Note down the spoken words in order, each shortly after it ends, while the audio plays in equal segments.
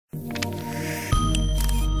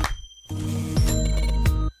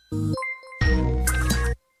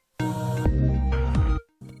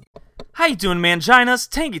How you doing, Manginas?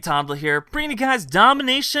 Tanky Toddler here, bringing you guys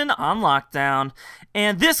Domination on Lockdown.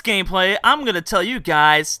 And this gameplay, I'm going to tell you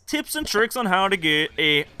guys tips and tricks on how to get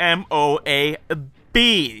a M.o.a.b.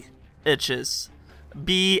 itches.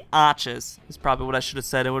 B-otches is probably what I should have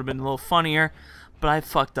said. It would have been a little funnier, but I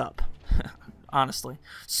fucked up, honestly.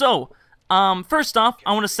 So, first off,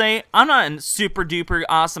 I want to say I'm not a super duper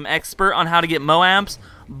awesome expert on how to get Moabs,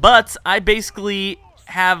 but I basically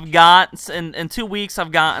have got, in 2 weeks,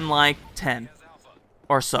 I've gotten like 10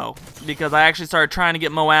 or so, because I actually started trying to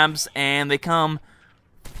get Moabs, and they come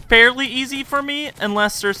fairly easy for me,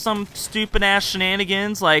 unless there's some stupid ass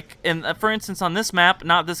shenanigans, like, for instance, on this map,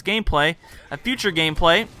 not this gameplay, a future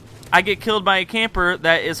gameplay, I get killed by a camper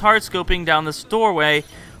that is hard scoping down this doorway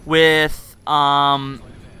with,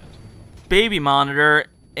 baby monitor,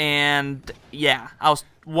 and yeah, I was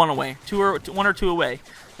one or two away,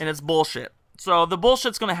 and it's bullshit. So the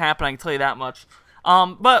bullshit's gonna happen, I can tell you that much.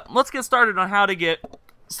 But let's get started on how to get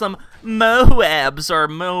some Moabs or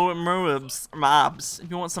mobs.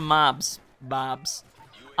 If you want some mobs, bobs.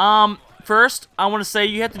 First, I want to say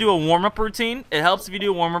you have to do a warm-up routine. It helps if you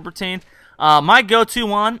do a warm-up routine. My go-to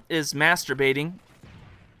one is masturbating.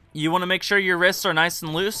 You want to make sure your wrists are nice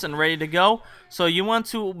and loose and ready to go. So you want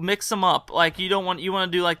to mix them up. Like you want to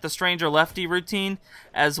do like the stranger lefty routine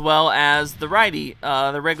as well as the righty,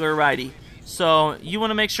 the regular righty. So you want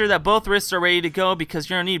to make sure that both wrists are ready to go, because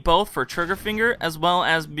you're gonna need both for trigger finger as well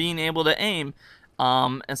as being able to aim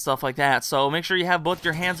and stuff like that. So make sure you have both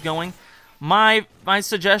your hands going. My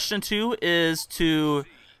suggestion too is to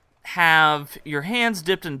have your hands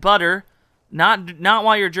dipped in butter, not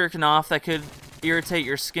while you're jerking off. That could irritate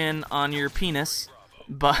your skin on your penis.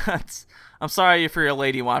 But I'm sorry if you're a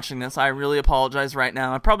lady watching this. I really apologize right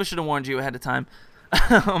now. I probably should have warned you ahead of time.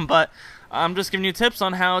 But I'm just giving you tips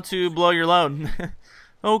on how to blow your load.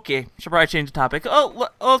 Okay, should probably change the topic. Oh,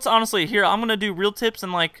 it's honestly, here, I'm going to do real tips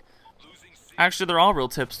and, like, actually, they're all real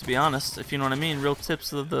tips, to be honest, if you know what I mean. Real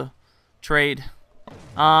tips of the trade.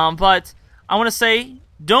 But I want to say,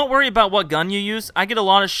 don't worry about what gun you use. I get a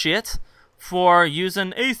lot of shit for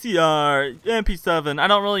using ACR, MP7. I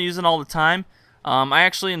don't really use it all the time. I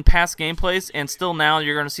actually, in past gameplays, and still now,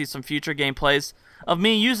 you're going to see some future gameplays of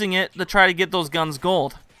me using it to try to get those guns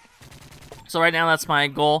gold. So right now that's my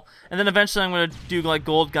goal, and then eventually I'm going to do like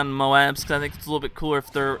gold gun Moabs, because I think it's a little bit cooler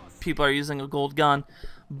if people are using a gold gun.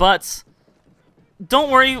 But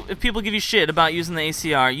don't worry if people give you shit about using the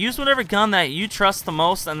ACR. Use whatever gun that you trust the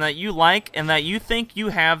most and that you like and that you think you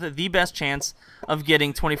have the best chance of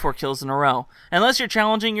getting 24 kills in a row. Unless you're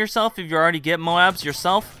challenging yourself, if you already get Moabs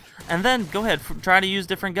yourself, and then go ahead, try to use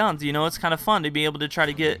different guns. You know, it's kind of fun to be able to try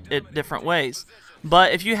to get it different ways.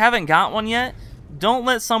 But if you haven't got one yet, don't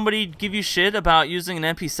let somebody give you shit about using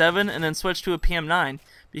an MP7 and then switch to a PM9,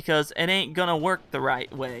 because it ain't gonna work the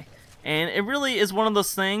right way. And it really is one of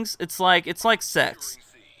those things, it's like sex.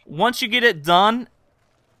 Once you get it done,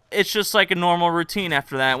 it's just like a normal routine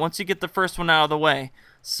after that, once you get the first one out of the way.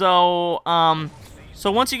 So,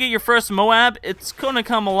 so once you get your first Moab, it's gonna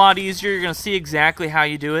come a lot easier. You're gonna see exactly how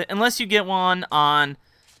you do it, unless you get one on,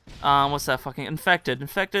 what's that fucking, Infected.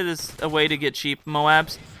 Infected is a way to get cheap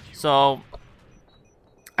Moabs, so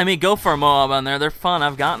I mean, go for a Moab on there. They're fun.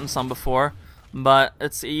 I've gotten some before, but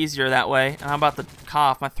it's easier that way. And how about the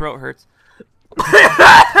cough? My throat hurts.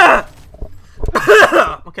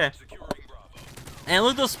 Okay. And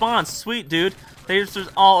look at those spawns. Sweet, dude. They're just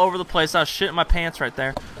all over the place. I was shitting my pants right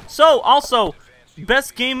there. So, also,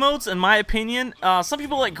 best game modes, in my opinion. Some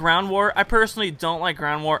people like Ground War. I personally don't like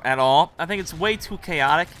Ground War at all. I think it's way too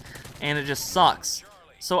chaotic, and it just sucks.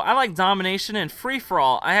 So I like Domination and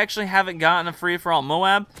Free-for-all. I actually haven't gotten a Free-for-all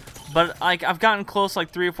Moab, but like I've gotten close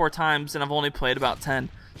like 3 or 4 times, and I've only played about 10.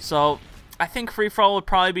 So I think Free-for-all would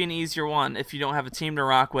probably be an easier one if you don't have a team to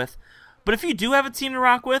rock with. But if you do have a team to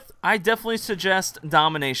rock with, I definitely suggest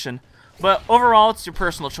Domination. But overall, it's your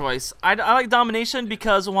personal choice. I like Domination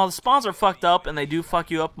because while the spawns are fucked up, and they do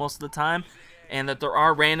fuck you up most of the time, and that there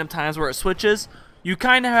are random times where it switches, you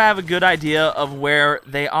kind of have a good idea of where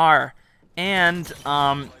they are. And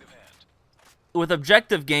with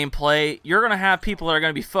objective gameplay, you're going to have people that are going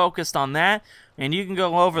to be focused on that, and you can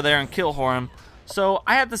go over there and kill whore them. So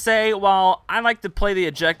I have to say, while I like to play the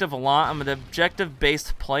objective a lot, I'm an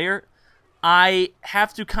objective-based player, I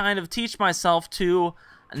have to kind of teach myself to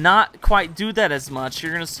not quite do that as much.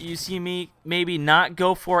 You see me maybe not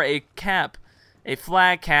go for a cap, a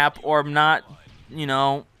flag cap, or not, you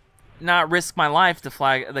know, not risk my life to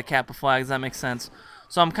flag the cap of flags. That makes sense.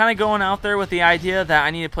 So I'm kind of going out there with the idea that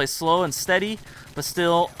I need to play slow and steady, but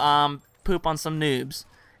still poop on some noobs.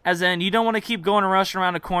 As in, you don't want to keep going and rushing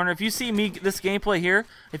around a corner. If you see me, this gameplay here,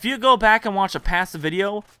 if you go back and watch a past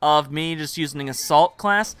video of me just using an assault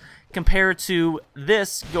class compared to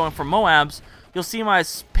this going for Moabz, you'll see my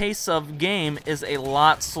pace of game is a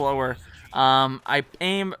lot slower. I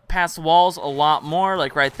aim past walls a lot more,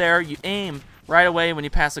 like right there. You aim right away when you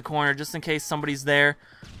pass a corner just in case somebody's there.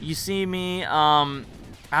 You see me, I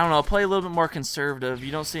don't know, play a little bit more conservative.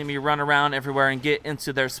 You don't see me run around everywhere and get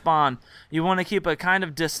into their spawn. You want to keep a kind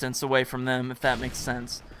of distance away from them, if that makes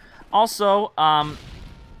sense. Also, a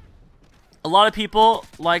lot of people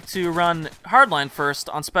like to run hardline first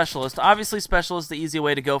on Specialist. Obviously, Specialist is the easy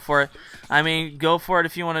way to go for it. I mean, go for it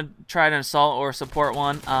if you want to try an assault or support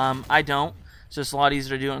one. I don't. It's just a lot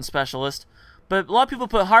easier to do on Specialist. But a lot of people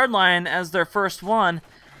put hardline as their first one.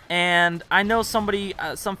 And I know somebody,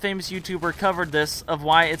 some famous YouTuber covered this of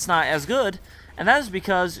why it's not as good, and that is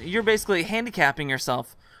because you're basically handicapping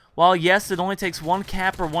yourself. While yes, it only takes one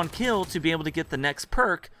cap or one kill to be able to get the next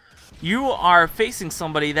perk, you are facing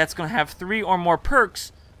somebody that's going to have 3 or more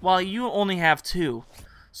perks while you only have 2.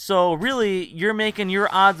 So really, you're making your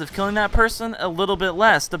odds of killing that person a little bit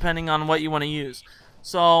less depending on what you want to use.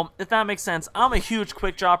 So if that makes sense, I'm a huge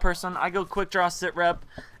quick draw person. I go quick draw, sit rep.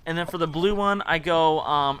 And then for the blue one, I go,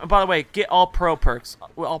 and by the way, get all pro perks.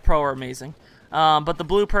 All pro are amazing. But the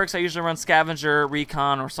blue perks, I usually run Scavenger,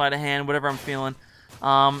 Recon, or Sleight of Hand, whatever I'm feeling.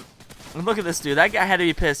 And look at this dude. That guy had to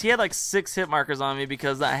be pissed. He had like 6 hit markers on me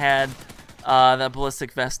because I had that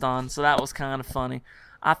ballistic vest on. So that was kind of funny.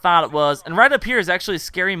 I thought it was. And right up here is actually a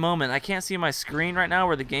scary moment. I can't see my screen right now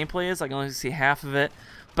where the gameplay is. I can only see half of it.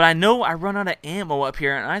 But I know I run out of ammo up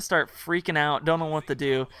here, and I start freaking out. Don't know what to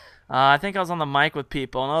do. I think I was on the mic with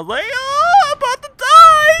people, and I was like, oh, I'm about to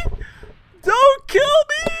die! Don't kill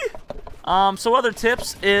me! So other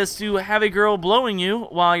tips is to have a girl blowing you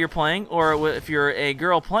while you're playing, or if you're a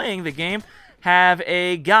girl playing the game, have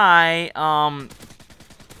a guy, I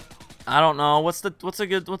don't know, what's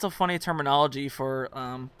a funny terminology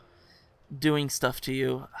for, doing stuff to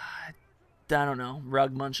you? I don't know,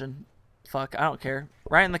 rug munching. Fuck, I don't care.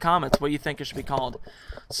 Write in the comments what you think it should be called.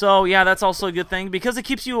 So yeah, that's also a good thing because it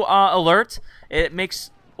keeps you alert. It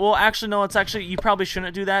makes, well, actually no, it's actually, you probably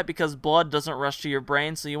shouldn't do that because blood doesn't rush to your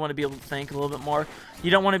brain, so you want to be able to think a little bit more. You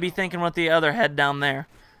don't want to be thinking with the other head down there.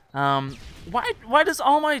 Why does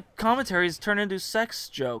all my commentaries turn into sex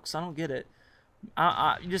jokes? I don't get it.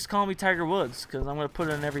 You just call me Tiger Woods because I'm gonna put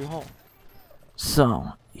it in every hole.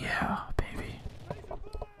 So yeah, baby,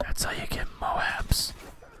 that's how you get Moabz.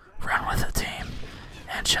 Run with a team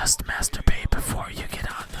and just masturbate before you get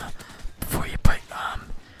on before you put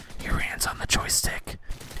your hands on the joystick.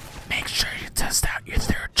 Make sure you test out your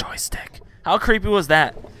 3rd joystick. How creepy was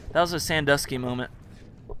that? That was a Sandusky moment.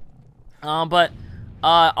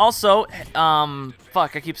 Also,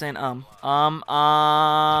 fuck, I keep saying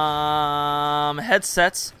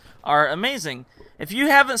headsets are amazing. If you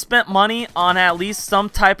haven't spent money on at least some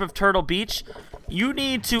type of Turtle Beach, you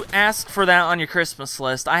need to ask for that on your Christmas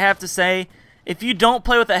list. I have to say, if you don't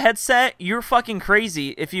play with a headset, you're fucking crazy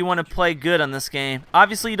if you want to play good on this game.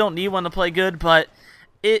 Obviously, you don't need one to play good, but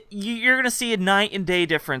you're going to see a night and day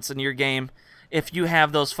difference in your game if you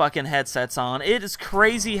have those fucking headsets on. It is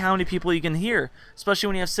crazy how many people you can hear, especially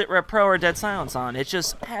when you have Sit Rep Pro or Dead Silence on. It's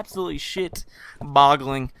just absolutely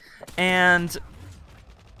shit-boggling. And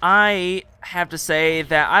I have to say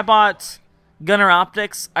that I bought Gunner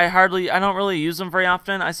Optics. I don't really use them very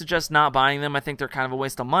often. I suggest not buying them. I think they're kind of a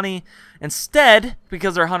waste of money. Instead,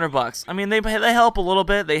 because they're $100. I mean, they help a little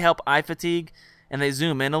bit. They help eye fatigue, and they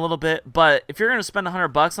zoom in a little bit. But if you're going to spend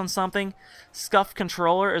 $100 on something, Scuff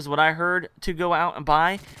Controller is what I heard to go out and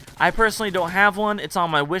buy. I personally don't have one. It's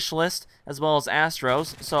on my wish list, as well as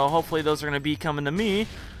Astros. So hopefully those are going to be coming to me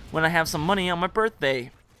when I have some money on my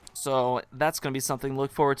birthday. So that's going to be something to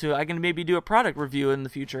look forward to. I can maybe do a product review in the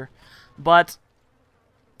future. But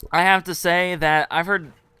I have to say that I've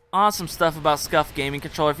heard awesome stuff about Scuff Gaming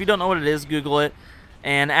Controller. If you don't know what it is, Google it.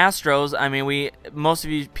 And Astros, I mean, most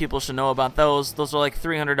of you people should know about those. Those are like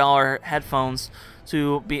 $300 headphones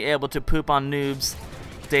to be able to poop on noobs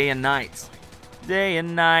day and night. Day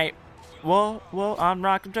and night. Whoa, whoa, I'm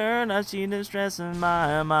rockin' turn. I see no stress in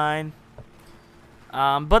my mind.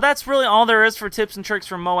 But that's really all there is for tips and tricks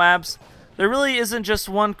from Moabz. There really isn't just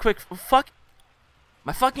one quick...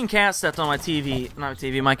 My fucking cat stepped on my TV, not my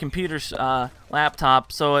TV, my computer's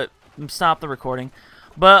laptop, so it stopped the recording.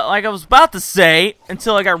 But like I was about to say,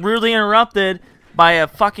 until I got rudely interrupted by a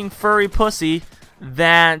fucking furry pussy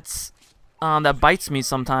that bites me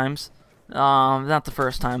sometimes. Not the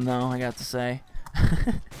first time though, I got to say.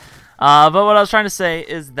 But what I was trying to say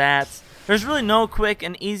is that there's really no quick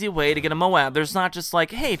and easy way to get a M.o.A.B. There's not just like,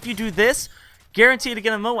 hey, if you do this, guaranteed to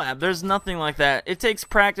get a Moab. There's nothing like that. It takes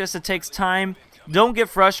practice. It takes time. Don't get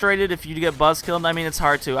frustrated if you get buzz killed. I mean, it's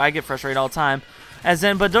hard to. I get frustrated all the time.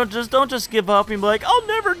 But don't just give up and be like, I'll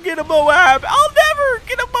never get a Moab. I'll never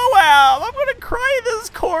get a Moab. I'm gonna cry this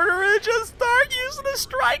corner and just start using a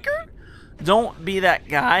striker. Don't be that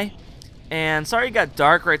guy. And sorry it got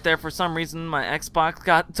dark right there. For some reason, my Xbox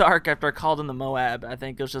got dark after I called in the Moab. I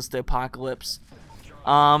think it was just the apocalypse.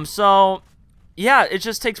 So yeah, it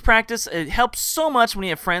just takes practice. It helps so much when you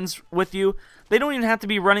have friends with you. They don't even have to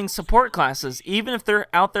be running support classes. Even if they're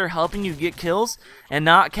out there helping you get kills and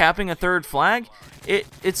not capping a third flag,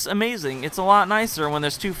 it's amazing. It's a lot nicer when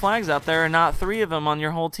there's 2 flags out there and not 3 of them on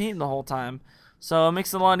your whole team the whole time. So it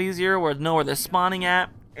makes it a lot easier where know where they're spawning at.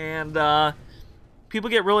 And people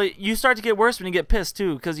get you start to get worse when you get pissed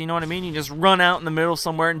too, because you know what I mean? You just run out in the middle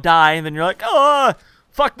somewhere and die, and then you're like, oh,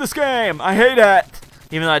 fuck this game. I hate it.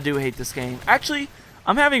 Even though I do hate this game. Actually,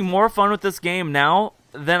 I'm having more fun with this game now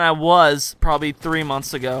than I was probably 3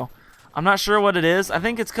 months ago. I'm not sure what it is. I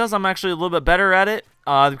think it's because I'm actually a little bit better at it,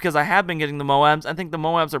 because I have been getting the Moabs. I think the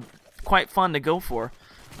Moabs are quite fun to go for.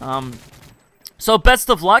 So best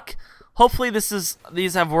of luck. Hopefully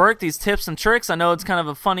these have worked, these tips and tricks. I know it's kind of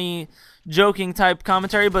a funny, joking type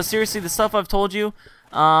commentary, but seriously, the stuff I've told you,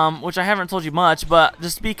 which I haven't told you much, but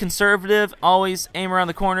just be conservative. Always aim around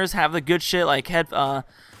the corners. Have the good shit like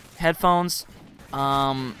headphones.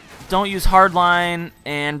 Don't use hardline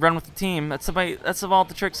and run with the team. That's about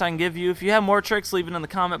the tricks I can give you. If you have more tricks, leave it in the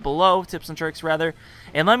comment below, tips and tricks rather,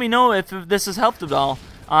 and let me know if this has helped at all.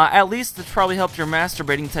 At least it's probably helped your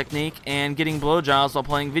masturbating technique and getting blowjobs while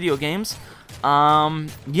playing video games.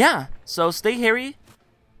 Yeah, so stay hairy,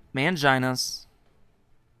 manginas.